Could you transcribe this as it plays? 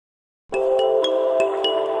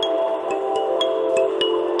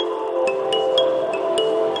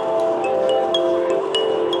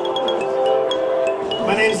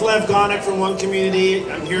name's Lev Gonik from OneCommunity.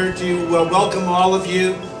 I'm here to welcome all of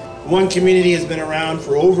you. OneCommunity has been around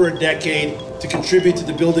for over a decade to contribute to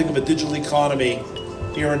the building of a digital economy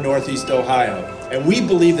here in Northeast Ohio. And we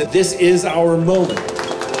believe that this is our moment.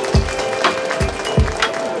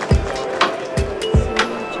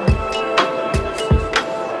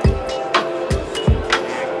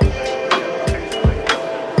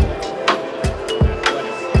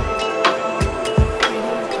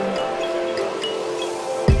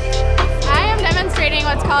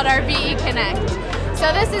 What's called our VE Connect.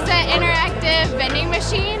 So this is an interactive vending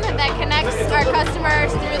machine that connects our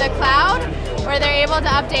customers through the cloud, where they're able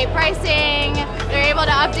to update pricing, they're able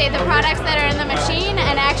to update the products that are in the machine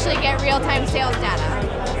and actually get real-time sales data.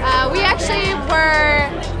 We actually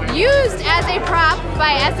were used as a prop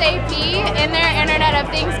by SAP in their Internet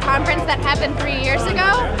of Things conference that happened 3 years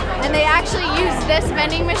ago, and they actually used this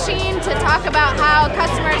vending machine to talk about how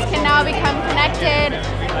customers can now become connected,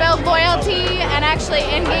 build loyalty, and actually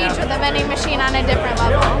engage with the vending machine on a different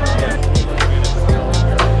level.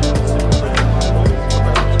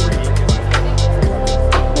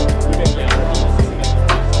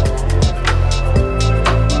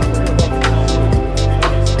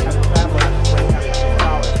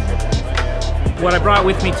 What I brought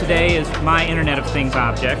with me today is my Internet of Things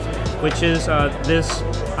object, which is this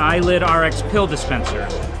Eyelid RX pill dispenser.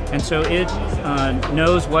 And so it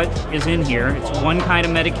knows what is in here. It's one kind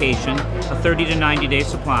of medication, a 30 to 90 day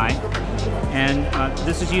supply. And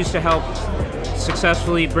this is used to help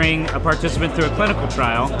successfully bring a participant through a clinical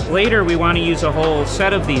trial. Later, we want to use a whole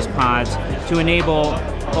set of these pods to enable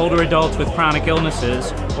older adults with chronic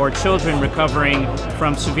illnesses or children recovering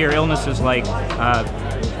from severe illnesses like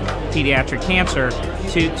pediatric cancer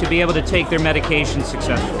to be able to take their medication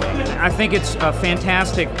successfully. I think it's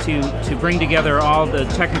fantastic to bring together all the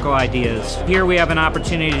technical ideas. Here we have an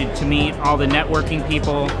opportunity to meet all the networking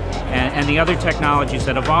people and the other technologies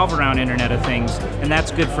that evolve around Internet of Things, and that's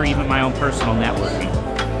good for even my own personal networking.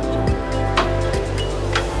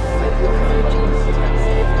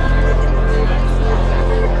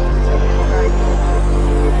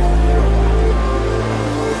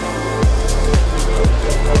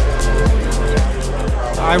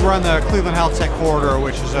 I run the Cleveland Health Tech Corridor,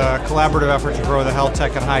 which is a collaborative effort to grow the health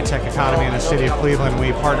tech and high tech economy in the city of Cleveland.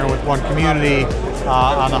 We partner with OneCommunity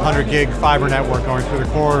on the 100 gig fiber network going through the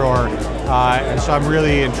corridor. And so I'm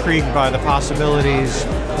really intrigued by the possibilities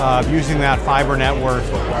of using that fiber network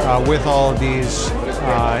with all of these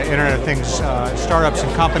Internet of Things startups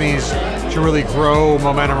and companies to really grow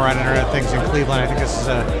momentum around Internet of Things in Cleveland. I think this is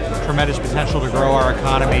a tremendous potential to grow our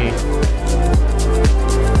economy.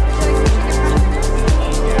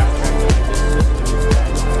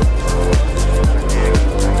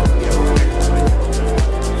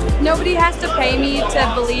 Nobody has to pay me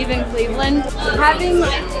to believe in Cleveland. Having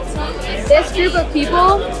this group of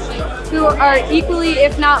people who are equally,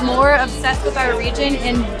 if not more, obsessed with our region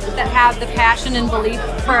and that have the passion and belief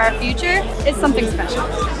for our future is something special.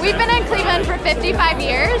 We've been in Cleveland for 55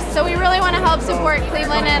 years, so we really want to help support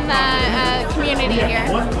Cleveland and the community here.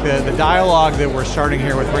 The dialogue that we're starting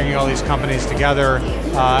here with bringing all these companies together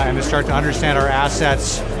and to start to understand our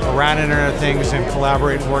assets around Internet of Things and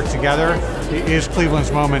collaborate and work together is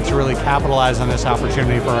Cleveland's moment to really capitalize on this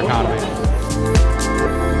opportunity for our economy.